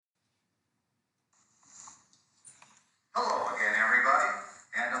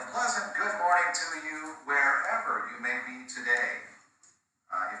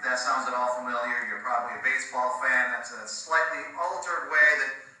that sounds at all familiar, you're probably a baseball fan. That's a slightly altered way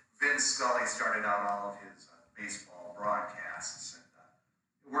that Vin Scully started out all of his baseball broadcasts. And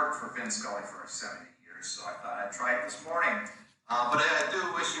it worked for Vin Scully for 70 years, so I thought I'd try it this morning. But I do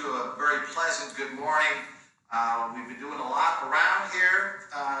wish you a very pleasant good morning. We've been doing a lot around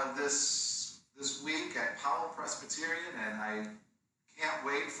here this week at Powell Presbyterian, and I can't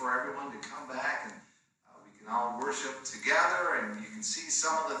wait for everyone to come back and we can all worship together, and you can see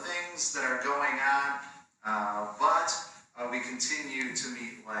some of the things that are going on, but we continue to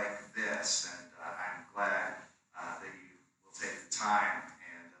meet like this, and I'm glad that you will take the time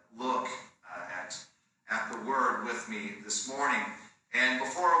and look at the Word with me this morning. And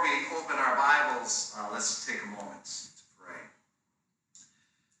before we open our Bibles, let's take a moment to pray.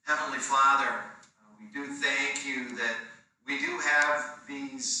 Heavenly Father, we do thank you that we do have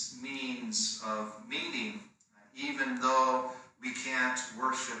these means of meeting, even though we can't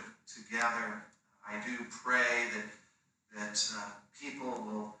worship together. I do pray that people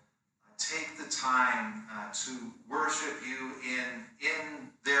will take the time to worship you in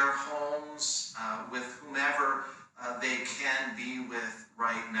their homes with whomever they can be with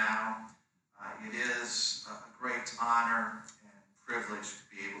right now. It is a great honor and privilege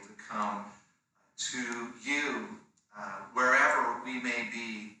to be able to come to you wherever we may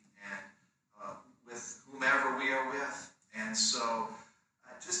be and with whomever we are with. And so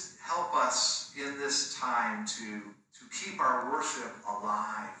just help us in this time to keep our worship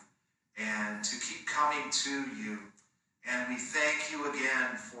alive and to keep coming to you. And we thank you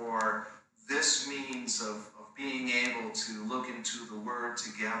again for this means of being able to look into the Word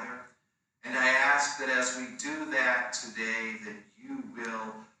together. And I ask that as we do that today, that you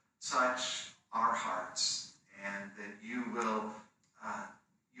will touch our hearts and that you will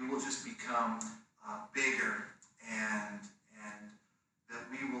just become bigger and that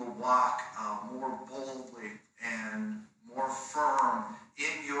we will walk more boldly and more firm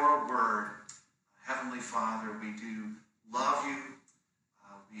in your Word. Heavenly Father, we do love you.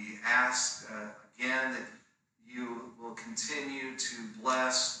 We ask again that you will continue to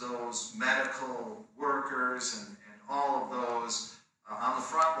bless those medical workers and all of those on the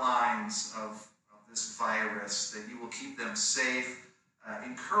front lines of this virus, that you will keep them safe,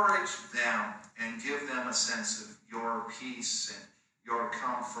 encourage them, and give them a sense of your peace and your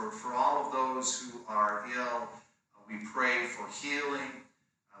comfort. For all of those who are ill, we pray for healing.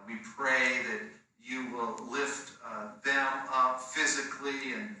 We pray that you will lift them up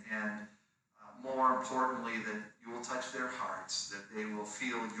physically and more importantly, that you will touch their hearts, that they will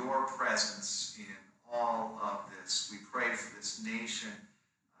feel your presence in all of this. We pray for this nation,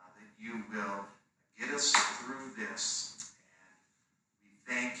 that you will get us through this. And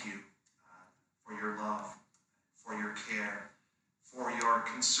we thank you for your love, for your care, for your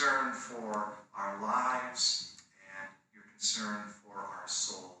concern for our lives and your concern for our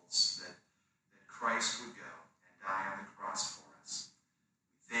souls, that Christ would go and die on the cross for us.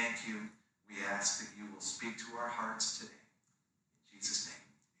 We thank you. We ask that you will speak to our hearts today. In Jesus' name,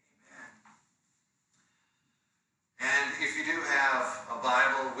 amen. And if you do have a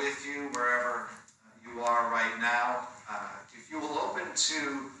Bible with you, wherever you are right now, if you will open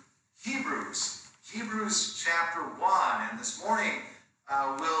to Hebrews chapter 1. And this morning,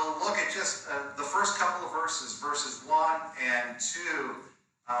 we'll look at just the first couple of verses 1 and 2.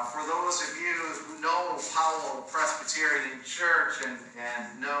 For those of you who know Powell Presbyterian Church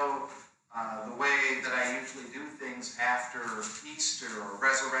and know the way that I usually do things after Easter or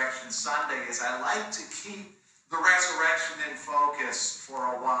Resurrection Sunday, is I like to keep the resurrection in focus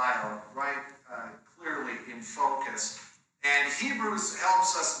for a while, right? Clearly in focus. And Hebrews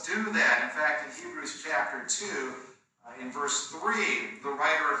helps us do that. In fact, in Hebrews chapter 2, in verse 3, the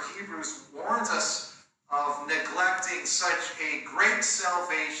writer of Hebrews warns us of neglecting such a great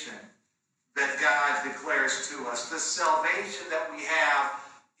salvation that God declares to us. The salvation that we have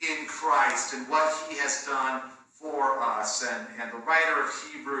in Christ and what he has done for us. And the writer of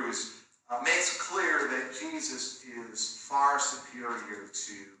Hebrews makes clear that Jesus is far superior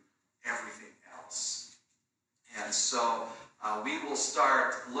to everything else. And so we will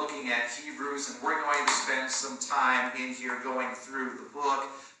start looking at Hebrews, and we're going to spend some time in here going through the book.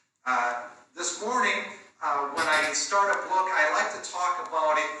 This morning, when I start a book, I like to talk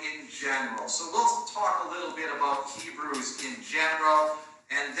about it in general. So we'll talk a little bit about Hebrews in general,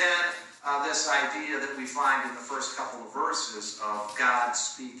 and then this idea that we find in the first couple of verses of God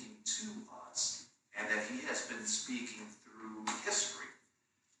speaking to us, and that he has been speaking through history.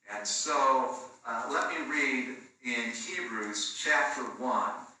 And so let me read in Hebrews chapter 1.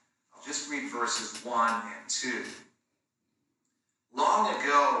 I'll just read verses 1 and 2. Long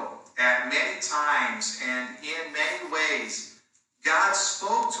ago, at many times and in many ways, God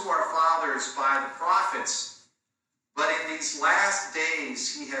spoke to our fathers by the prophets, but in these last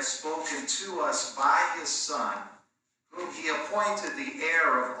days he has spoken to us by his Son, whom he appointed the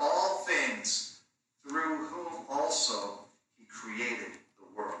heir of all things, through whom also he created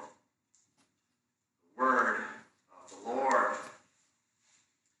the world. The word of the Lord.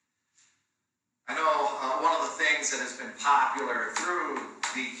 I know one of the things that has been popular through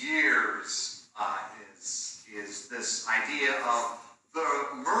the years is this idea of the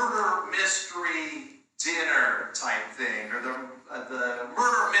murder mystery dinner type thing, or the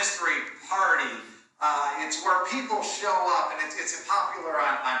murder mystery party. It's where people show up, and it's popular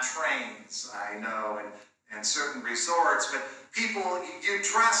on trains, I know, and certain resorts, but people, you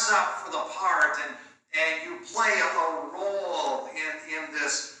dress up for the part, and you play a role in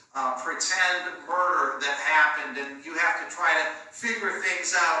this pretend murder that happened, and you have to try to figure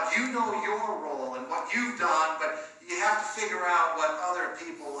things out. You know your role and what you've done, but you have to figure out what other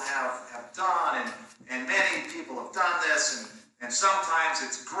people have done, and many people have done this, and sometimes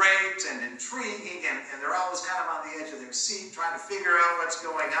it's great and intriguing, and they're always kind of on the edge of their seat trying to figure out what's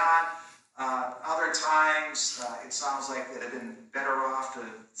going on. Other times, it sounds like they'd have been better off to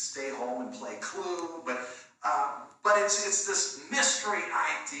stay home and play Clue, but it's this mystery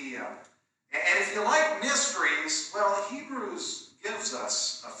idea. And if you like mysteries, well, Hebrews gives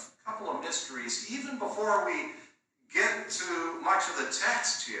us a couple of mysteries even before we get to much of the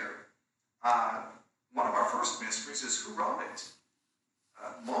text here. One of our first mysteries is who wrote it.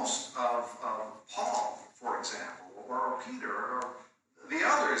 Most of Paul, for example, or Peter, or the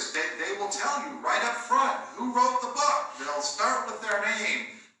others, they will tell you right up front who wrote the book. They'll start with their name.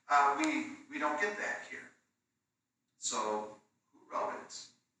 We don't get that here. So, who wrote it?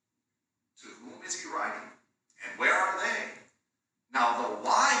 To whom is he writing? And where are they? Now, the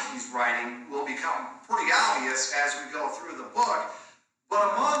why he's writing will become pretty obvious as we go through the book,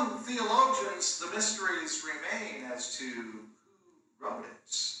 but among theologians, the mysteries remain as to who wrote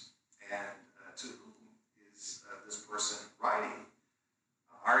it and to whom is this person writing.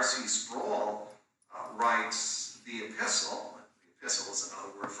 R.C. Sproul writes the epistle. The epistle is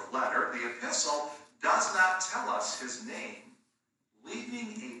another word for letter. The epistle does not tell us his name,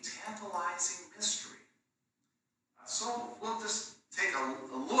 leaving a tantalizing mystery. So we'll just take a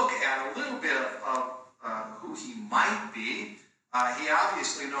look at a little bit of who he might be. He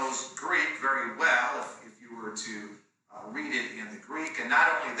obviously knows Greek very well, if you were to read it in the Greek. And not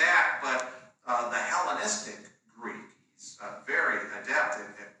only that, but the Hellenistic Greek. He's very adept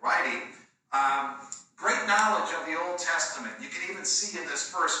at writing. Great knowledge of the Old Testament. You can even see in this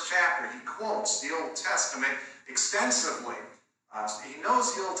first chapter, he quotes the Old Testament extensively. He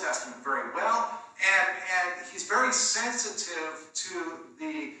knows the Old Testament very well, and he's very sensitive to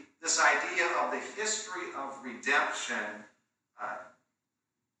this idea of the history of redemption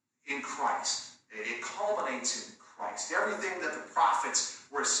in Christ. It culminates in Christ. Everything that the prophets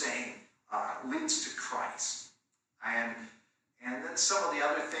were saying leads to Christ. And then some of the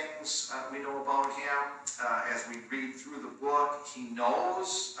other things we know about him as we read through the book. He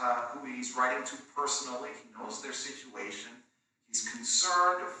knows who he's writing to personally. He knows their situation. He's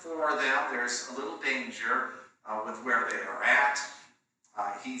concerned for them. There's a little danger with where they are at.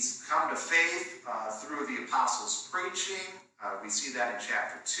 He's come to faith through the apostles' preaching. We see that in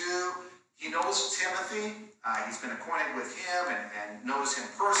chapter 2. He knows Timothy. He's been acquainted with him and knows him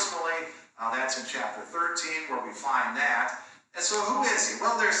personally. That's in chapter 13 where we find that. And so who is he?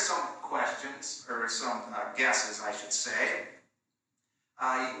 Well, there's some questions, or some guesses, I should say.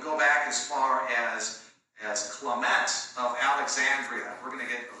 You can go back as far as Clement of Alexandria. We're going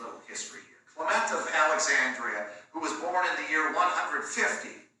to get a little history here. Clement of Alexandria, who was born in the year 150,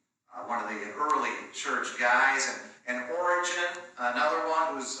 one of the early church guys, and Origen, another one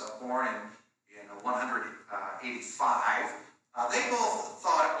who was born in 185. They both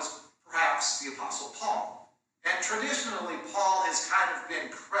thought it was perhaps the Apostle Paul. And traditionally, Paul has kind of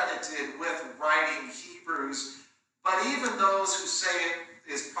been credited with writing Hebrews, but even those who say it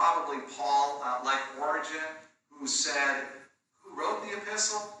is probably Paul, like Origen, who said, who wrote the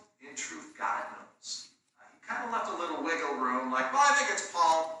epistle? In truth, God knows. He kind of left a little wiggle room, like, well, I think it's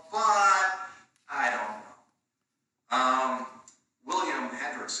Paul, but I don't know. William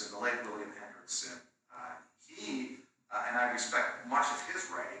Hendrickson, the late William Hendrickson, and I respect much of his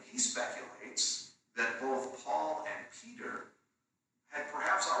writing, he speculates that both Paul and Peter had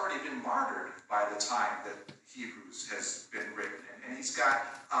perhaps already been martyred by the time that Hebrews has been written. And he's got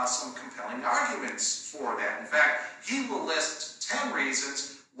some compelling arguments for that. In fact, he will list 10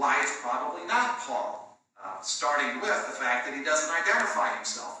 reasons why it's probably not Paul starting with the fact that he doesn't identify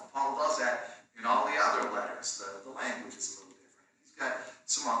himself. And Paul does that in all the other letters. The language is a little different. He's got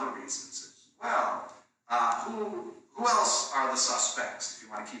some other reasons as well. Who else are the suspects, if you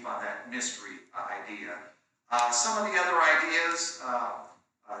want to keep on that mystery idea? Some of the other ideas,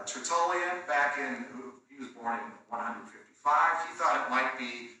 Tertullian, he was born in 155. He thought it might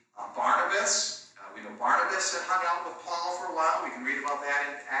be Barnabas. We know Barnabas had hung out with Paul for a while. We can read about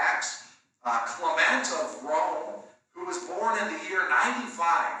that in Acts. Clement of Rome, who was born in the year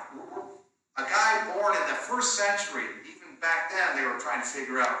 95. A guy born in the first century. Even back then, they were trying to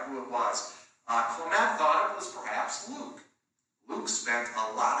figure out who it was. Clement thought it was perhaps Luke. Luke spent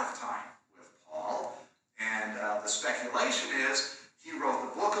a lot of time with Paul, and the speculation is he wrote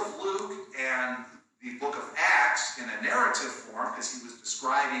the book of Luke and the book of Acts in a narrative form because he was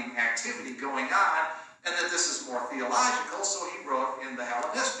describing activity going on, and that this is more theological, so he wrote in the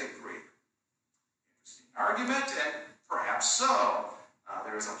Hellenistic Greek. Interesting argument, and perhaps so.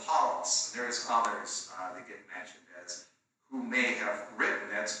 There's Apollos, and there's others that get mentioned as who may have written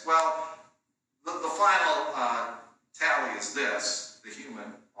it. Well, the final tally is this: the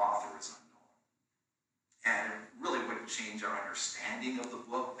human author is unknown. And it really wouldn't change our understanding of the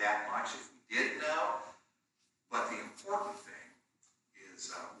book that much if we did know. But the important thing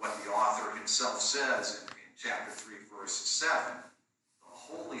is what the author himself says in chapter 3, verse 7. The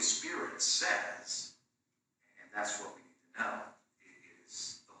Holy Spirit says, and that's what we need to know. It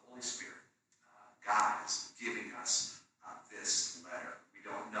is the Holy Spirit. God is giving us this letter. We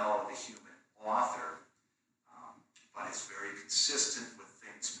don't know the human author, but it's very consistent with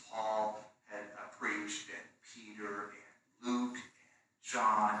things Paul had preached, and Peter and Luke and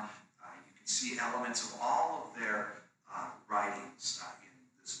John. You can see elements of all of their writings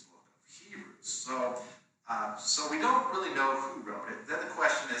in this book of Hebrews. So we don't really know who wrote it. Then the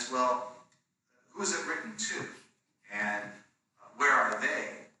question is, well, who is it written to? And where are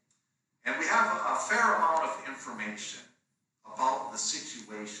they? And we have a fair amount of information about the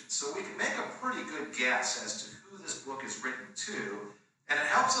situation. So we can make a pretty good guess as to who this book is written to, and it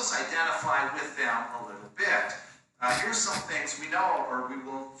helps us identify with them a little bit. Here's some things we know, or we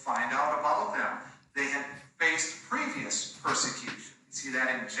will find out about them. They had faced previous persecution. You see that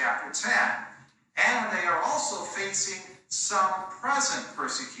in chapter 10. And they are also facing some present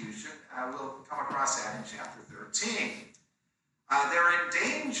persecution. We'll come across that in chapter 13. They're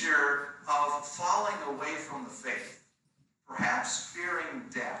in danger of falling away from the faith, perhaps fearing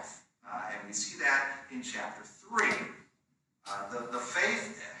death. And we see that in chapter 3. The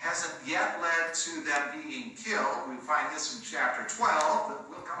faith hasn't yet led to them being killed. We find this in chapter 12, but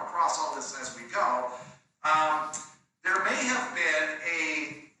we'll come across all this as we go. There may have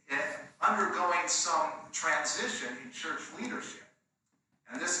been undergoing some transition in church leadership.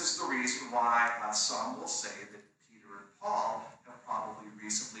 And this is the reason why some will say that Peter and Paul have probably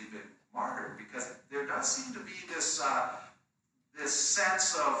recently been martyred, because there does seem to be this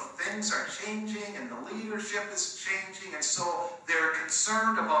sense of things are changing and the leadership is changing, and so they're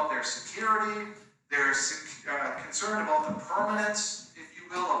concerned about their security. They're concerned about the permanence, if you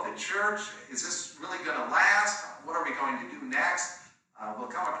will, of the church. Is this really going to last? What are we going to do next? We'll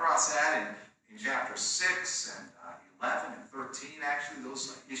come across that in chapter 6 and 11 and 13. Actually,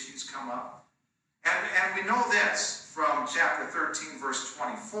 those issues come up. And we know this from chapter 13, verse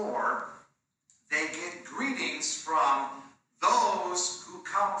 24. They get greetings from those who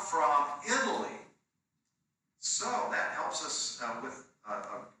come from Italy. So that helps us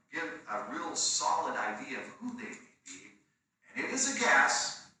get a real solid idea of who they may be. And it is a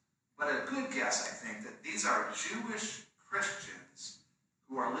guess, but a good guess, I think, that these are Jewish Christians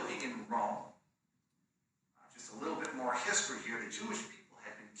who are living in Rome. Just a little bit more history here. The Jewish people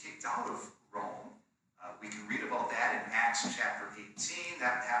had been kicked out of Rome. We can read about that in Acts chapter 18.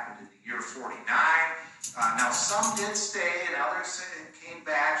 That happened in the year 49. Now, some did stay, and others came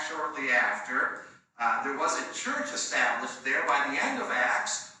back shortly after. There was a church established there by the end of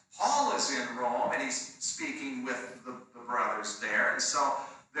Acts. Paul is in Rome, and he's speaking with the brothers there. And so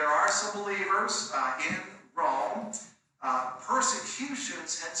there are some believers in Rome.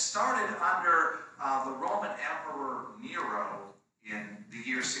 Persecutions had started under the Roman Emperor Nero in the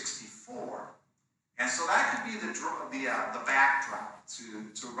year 64. And so that could be the backdrop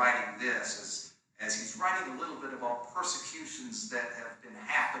to writing this, as he's writing a little bit about persecutions that have been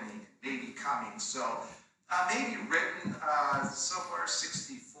happening and maybe coming. So maybe written somewhere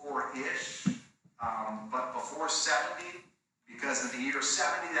 64-ish, but before 70, because in the year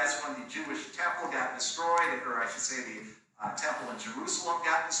 70, that's when the Jewish temple got destroyed, or I should say the temple in Jerusalem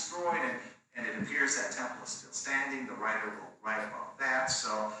got destroyed, and it appears that temple is still standing. The writer will write about that.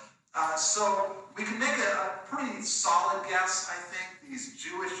 So So we can make a pretty solid guess, I think, these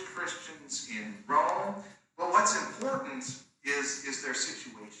Jewish Christians in Rome. But what's important is their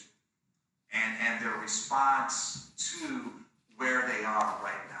situation and their response to where they are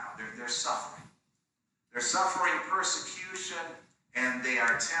right now. They're suffering. They're suffering persecution, and they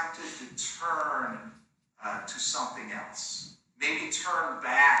are tempted to turn to something else. Maybe turn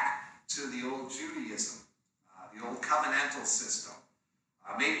back to the old Judaism, the old covenantal system.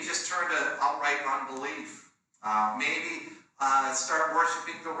 Maybe just turn to outright unbelief. Maybe start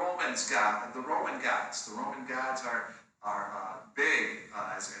worshiping the Roman gods. The Roman gods are big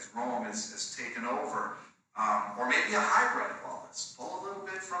as Rome has taken over. Or maybe a hybrid of all this. Pull a little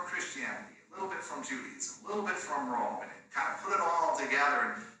bit from Christianity, a little bit from Judaism, a little bit from Rome, and kind of put it all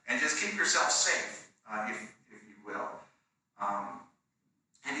together and just keep yourself safe, if you will.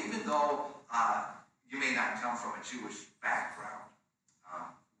 And even though you may not come from a Jewish background,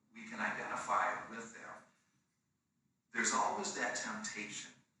 we can identify with them. There's always that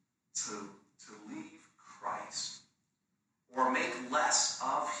temptation to leave Christ, or make less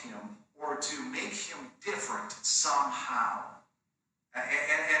of him, or to make him different somehow.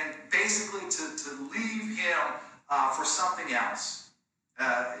 And basically to leave him for something else.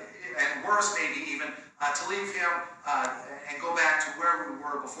 And worse, maybe even to leave him and go back to where we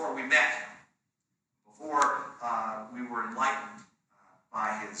were before we met him, before we were enlightened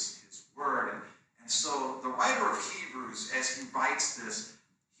by his word. And so the writer of Hebrews, as he writes this,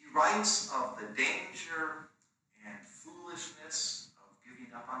 he writes of the danger and foolishness of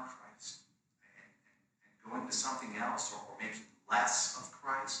giving up on Christ and going to something else, or making less of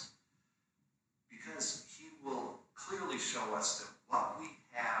Christ, because he will clearly show us that what we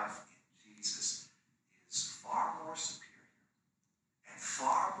have in Jesus is far more superior and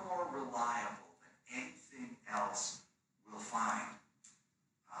far more reliable than anything else we'll find,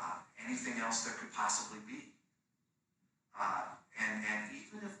 anything else there could possibly be. And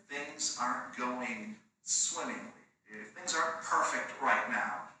even if things aren't going swimmingly, if things aren't perfect right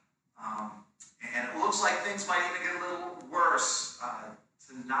now, and it looks like things might even get a little worse,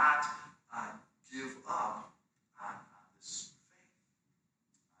 to not give up on this faith,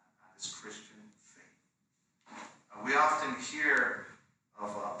 on this Christian faith. We often hear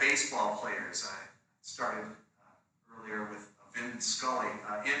of baseball players. I started earlier with a Vin Scully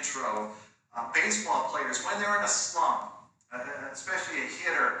intro. Baseball players, when they're in a slump, especially a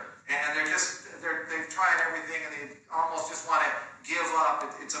hitter, and they've tried everything and they almost just want to give up.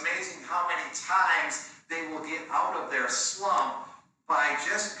 It's amazing how many times they will get out of their slump by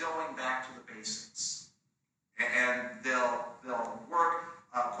just going back to the basics. And they'll work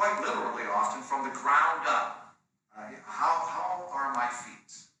quite literally often from the ground up. How are my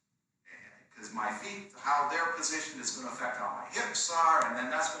feet? Because my feet, how they're positioned is going to affect how my hips are, and then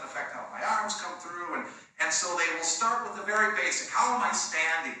that's going to affect how my arms come through. And so they will start with the very basic. How am I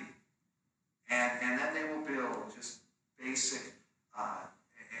standing? And then they will build just basic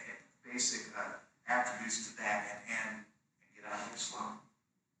attributes to that and get out of their slump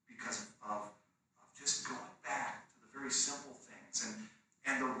because of just going back to the very simple things.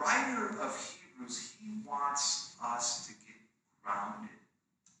 And the writer of Hebrews, he wants us to get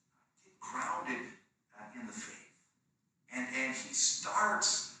grounded in the faith. And he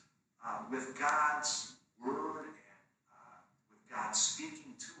starts with God's word and with God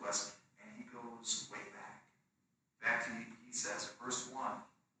speaking to us, and he goes way back. In fact, he says in verse 1,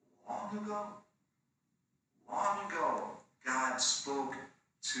 long ago, God spoke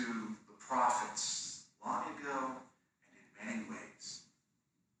to the prophets, long ago and in many ways.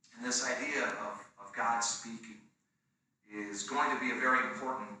 And this idea of God speaking is going to be a very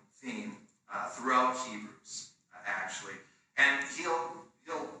important theme throughout Hebrews, actually. And he'll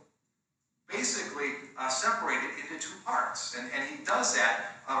basically separate it into two parts. And he does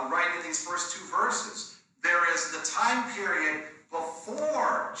that right in these first two verses. There is the time period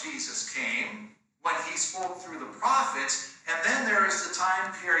before Jesus came, when he spoke through the prophets, and then there is the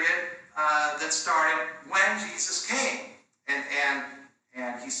time period that started when Jesus came.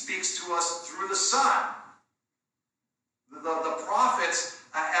 And he speaks to us through the Son. The prophets,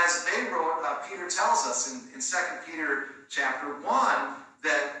 as they wrote, Peter tells us in 2 Peter chapter 1,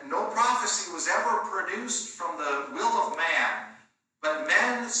 that no prophecy was ever produced from the will of man, but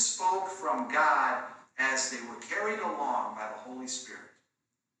men spoke from God as they were carried along by the Holy Spirit.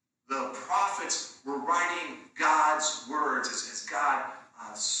 The prophets were writing God's words as God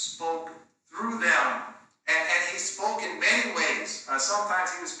spoke through them. And he spoke in many ways.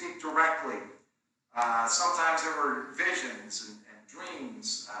 Sometimes he would speak directly. Sometimes there were visions and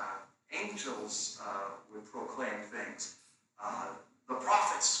dreams. Angels would proclaim things. the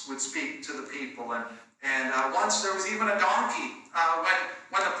prophets would speak to the people. And once there was even a donkey.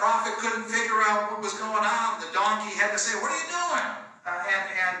 When the prophet couldn't figure out what was going on, the donkey had to say, "What are you doing?"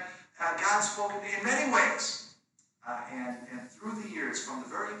 God spoke in many ways. And through the years, from the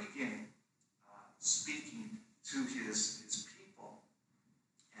very beginning, speaking to his people.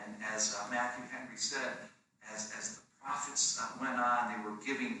 And as Matthew Henry said, as the prophets went on, they were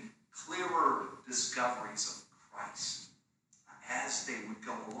giving clearer discoveries of Christ as they would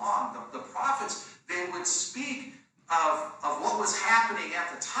go along. The prophets, they would speak of what was happening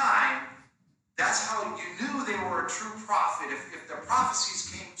at the time. That's how you knew they were a true prophet. If their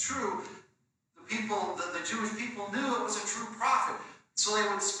prophecies came true, the Jewish people knew it was a true prophet. So they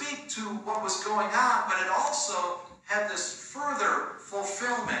would speak to what was going on, but it also had this further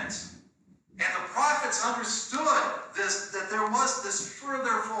fulfillment. And the prophets understood that there was this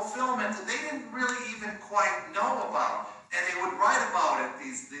further fulfillment that they didn't really even quite know about. And they would write about it,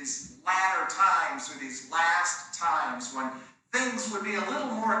 these latter times, or these last times, when things would be a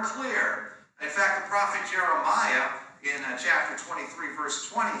little more clear. In fact, the prophet Jeremiah, in chapter 23, verse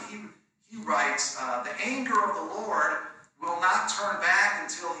 20, he writes, "The anger of the Lord will not turn back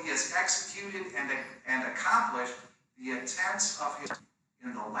until he has executed and accomplished the intents of his.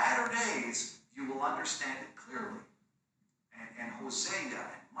 In the latter days, you will understand it clearly." And Hosea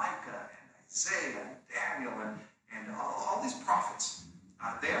and Micah and Isaiah and Daniel and all these prophets,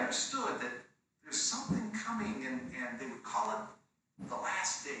 they understood that there's something coming, and they would call it the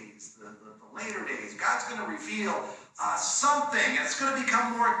last days, the later days. God's going to reveal something, and it's going to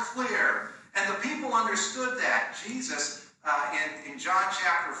become more clear. And the people understood that. Jesus, in John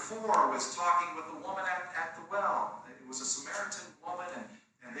chapter 4, was talking with a woman at the well. It was a Samaritan woman,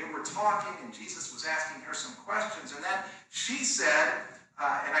 and they were talking, and Jesus was asking her some questions. And then she said,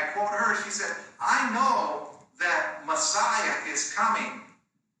 and I quote her, she said, "I know that Messiah is coming.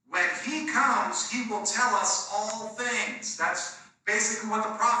 When he comes, he will tell us all things." That's basically what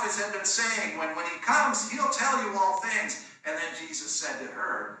the prophets had been saying. When he comes, he'll tell you all things. And then Jesus said to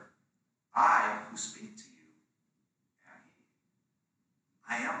her, "I who speak to you am he.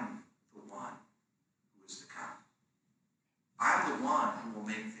 I am the one who is to come. I'm the one who will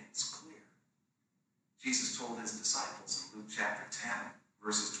make things clear." Jesus told his disciples in Luke chapter 10,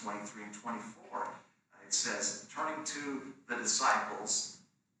 verses 23 and 24. It says, turning to the disciples,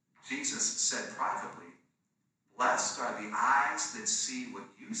 Jesus said privately, "Blessed are the eyes that see what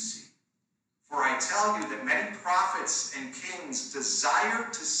you see. For I tell you that many prophets and kings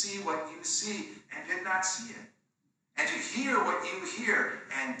desired to see what you see and did not see it, and to hear what you hear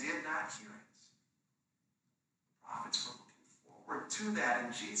and did not hear it." The prophets were looking forward to that,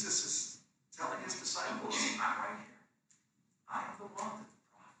 and Jesus is telling his disciples, "I'm right here. I am the one that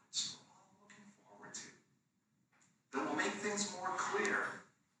the prophets were all looking forward to, that will make things more clear."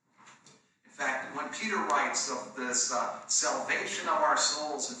 In fact, when Peter writes of this salvation of our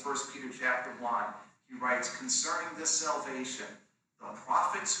souls in 1 Peter chapter 1, he writes, "Concerning this salvation, the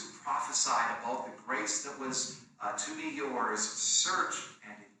prophets who prophesied about the grace that was to be yours searched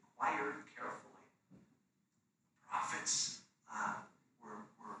and inquired carefully." The prophets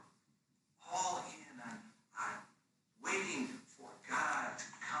were all in on waiting for God to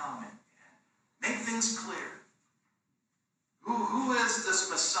come and make things clear. Who is this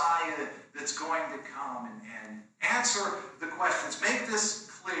Messiah that's going to come and answer the questions, make this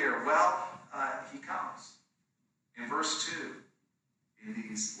clear? Well, he comes. In verse 2, in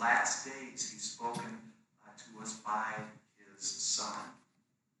these last days, he's spoken to us by his Son.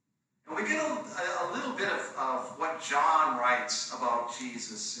 And we get a little bit of what John writes about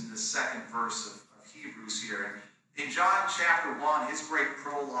Jesus in the second verse of Hebrews here. In John chapter 1, his great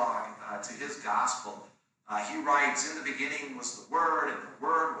prologue to his gospel, he writes, "In the beginning was the Word, and the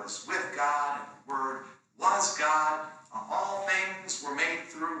Word was with God, and the Word was God. All things were made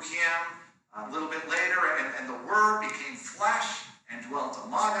through him." A little bit later, "And the Word became flesh and dwelt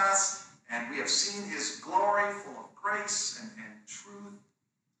among us, and we have seen his glory, full of grace and truth."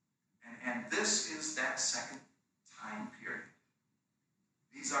 And this is that second time period.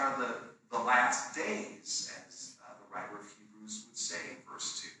 These are the last days, as the writer of Hebrews would say in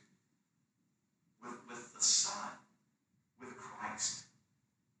verse 2. With the Son, with Christ,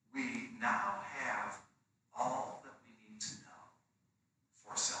 we now have all that we need to know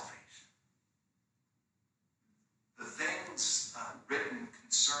for salvation. The things written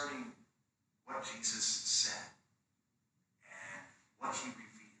concerning what Jesus said and what he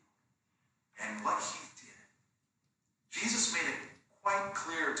revealed and what he did. Jesus made it quite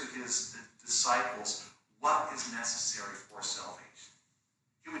clear to his disciples what is necessary for salvation.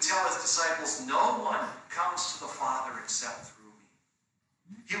 He would tell his disciples, "No one comes to the Father except through me."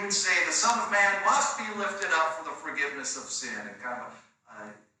 He would say, the Son of Man must be lifted up for the forgiveness of sin, and kind of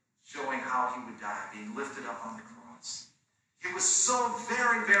showing how he would die, being lifted up on the cross. He was so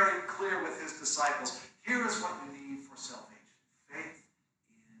very, very clear with his disciples. Here is what you need for salvation: faith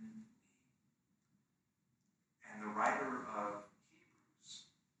in me. And the writer of Hebrews,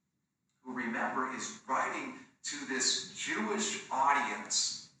 who, remember, is writing to this Jewish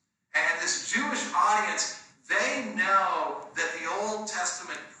audience. And this Jewish audience, they know that the Old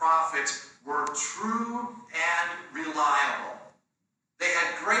Testament prophets were true and reliable. They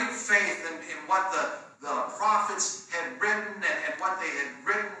had great faith in what the prophets had written and what they had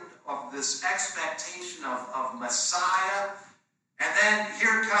written of this expectation of Messiah. And then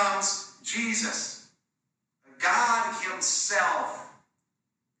here comes Jesus, God himself,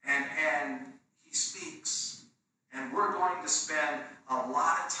 and he speaks. And we're going to spend a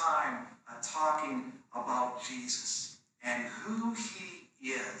lot of time talking about Jesus and who he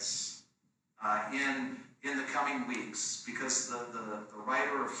is in the coming weeks, because the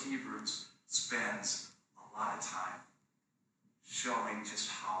writer of Hebrews spends a lot of time showing just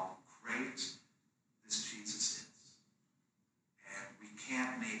how great this Jesus is. And we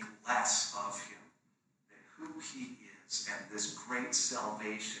can't make less of him than who he is and this great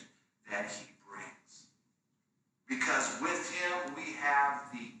salvation that he brings. Because with him we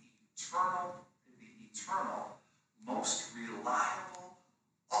have the eternal, most reliable,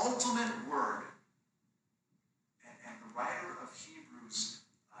 ultimate word. And the writer of Hebrews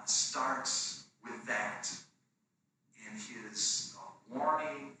starts with that in his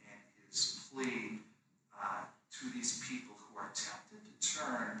warning and his plea to these people who are tempted to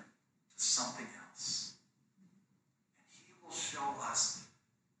turn to something else. And he will show us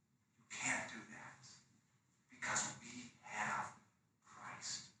you can't do that, because we have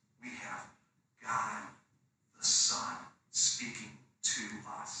Christ. We have God the Son speaking to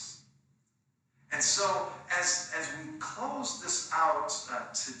us. And so as we close this out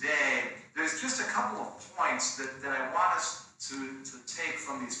today, there's just a couple of points that I want us to take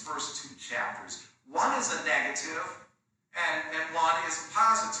from these first two chapters. One is a negative, and one is a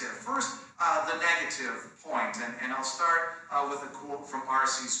positive. First, the negative point, and I'll start with a quote from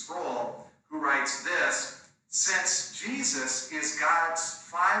R.C. Sproul, who writes this: "Since Jesus is God's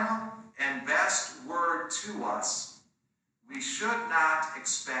final and best word to us, we should not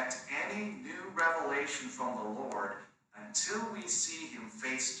expect any new revelation from the Lord until we see him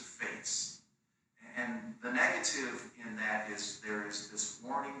face to face." And the negative in that is there is this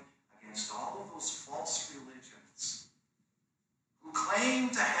warning against all of those false religions who claim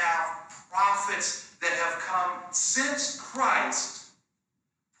to have prophets that have come since Christ,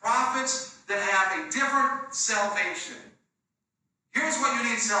 prophets that have a different salvation. Here's what you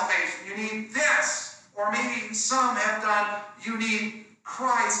need salvation. You need this. Or maybe some have done, you need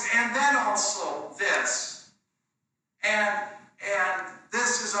Christ and then also this. And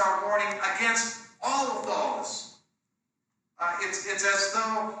this is our warning against all of those. It's as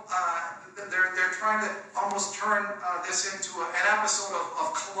though they're trying to almost turn this into an episode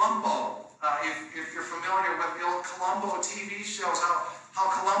of Columbo. If you're familiar with the old Columbo TV shows, how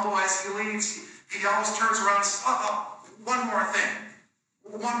Columbo, as he leaves, he always turns around and says, one more thing.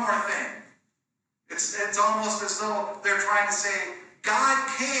 One more thing. It's almost as though they're trying to say, God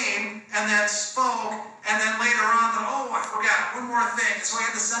came and then spoke, and then later on, I forgot, one more thing. And so he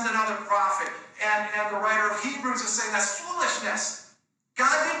had to send another prophet. And the writer of Hebrews is saying that's foolishness.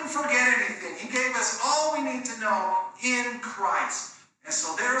 God didn't forget anything. He gave us all we need to know in Christ. And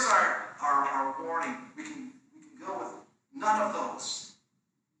so there's our warning. We can go with none of those.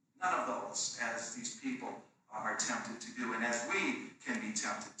 None of those, as these people are tempted to do, and as we can be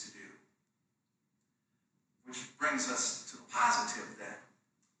tempted to do. Which brings us to the positive then.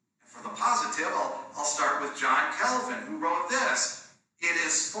 And for the positive, I'll start with John Calvin, who wrote this: "It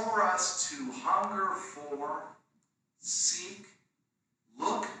is for us to hunger for, seek,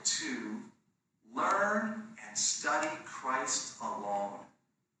 look to, learn, and study Christ alone,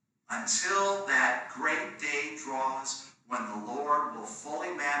 until that great day draws when the Lord will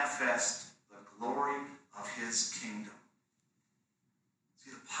fully manifest the glory of his kingdom."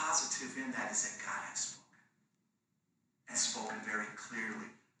 See, the positive in that is that God has spoken. And spoken very clearly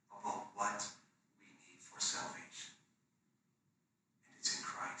about what we need for salvation. And it's in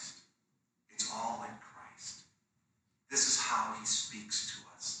Christ. It's all in Christ. This is how he speaks to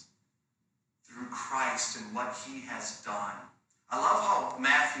us. Through Christ and what he has done. I love how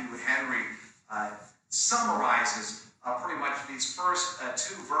Matthew Henry summarizes pretty much these first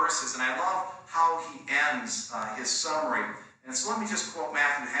two verses, and I love how he ends his summary. And so let me just quote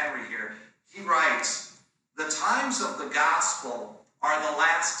Matthew Henry here. He writes, "The times of the gospel are the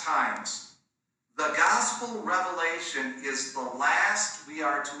last times. The gospel revelation is the last we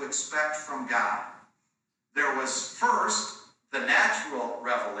are to expect from God. There was first the natural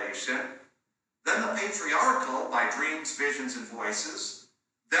revelation, then the patriarchal by dreams, visions, and voices,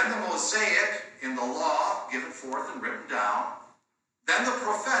 then the Mosaic in the law given forth and written down, then the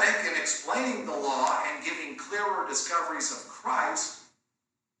prophetic in explaining the law and giving clearer discoveries of Christ.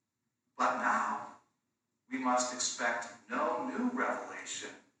 But now we must expect no new revelation,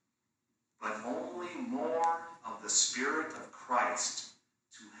 but only more of the Spirit of Christ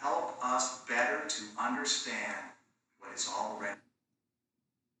to help us better to understand what is already.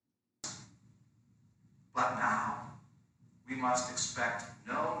 But now we must expect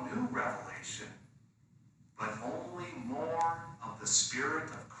no new revelation, but only more of the Spirit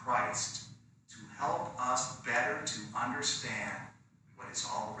of Christ to help us better to understand what is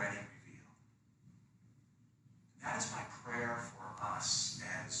already revealed. That is my prayer for us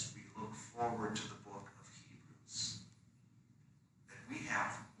as we look forward to the book of Hebrews, that we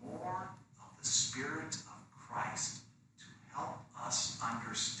have more of the Spirit of Christ to help us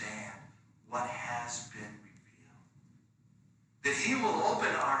understand what has been revealed. That he will open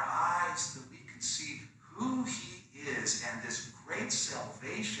our eyes that we can see who he is and this great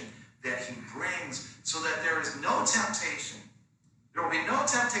salvation that he brings, so that there is no temptation. There will be no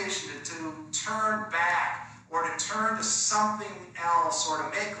temptation to turn back or to turn to something else or to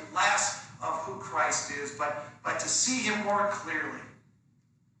make less of who Christ is, but to see him more clearly.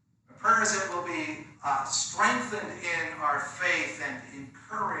 My prayer is it will be strengthened in our faith and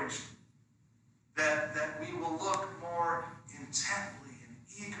encouraged, that we will look more intently and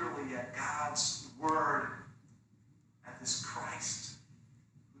eagerly at God's word, at this Christ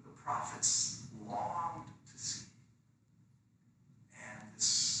who the prophets longed to see, and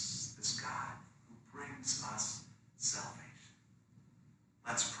this God who brings us salvation.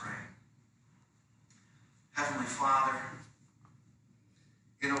 Let's pray. Heavenly Father,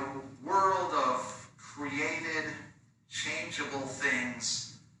 in a world of created, changeable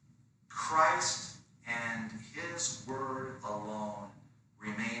things, Christ and his word alone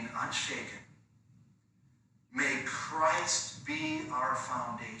remain unshaken. May Christ be our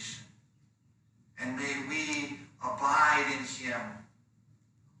foundation, and may we abide in him.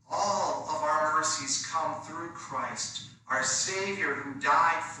 All of our mercies come through Christ, our Savior who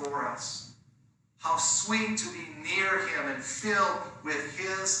died for us. How sweet to be near him and filled with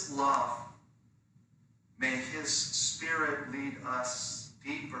his love. May his Spirit lead us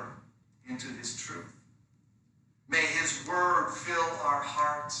deeper into his truth. May his word fill our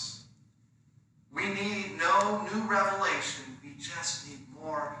hearts. We need no new revelation. We just need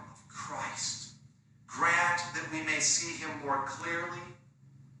more of Christ. Grant that we may see him more clearly,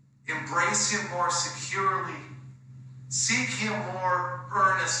 embrace him more securely, seek him more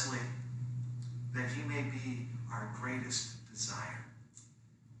earnestly, that he may be our greatest desire.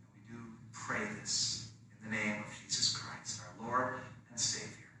 And we do pray this in the name of Jesus Christ, our Lord and Savior.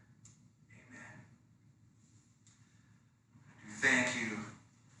 Amen. I do thank you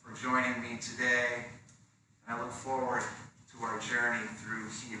for joining me today, and I look forward to our journey through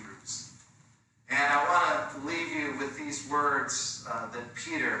Hebrews. And I want to leave you with these words that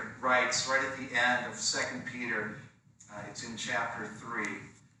Peter writes right at the end of 2 Peter. It's in chapter 3.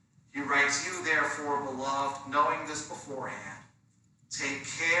 He writes, "You therefore, beloved, knowing this beforehand, take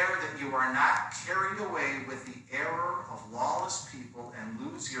care that you are not carried away with the error of lawless people and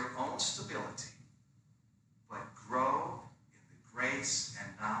lose your own stability, but grow in the grace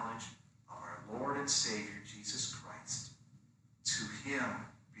and knowledge of our Lord and Savior, Jesus Christ. To him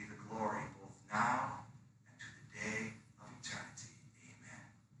be the glory both now and to the day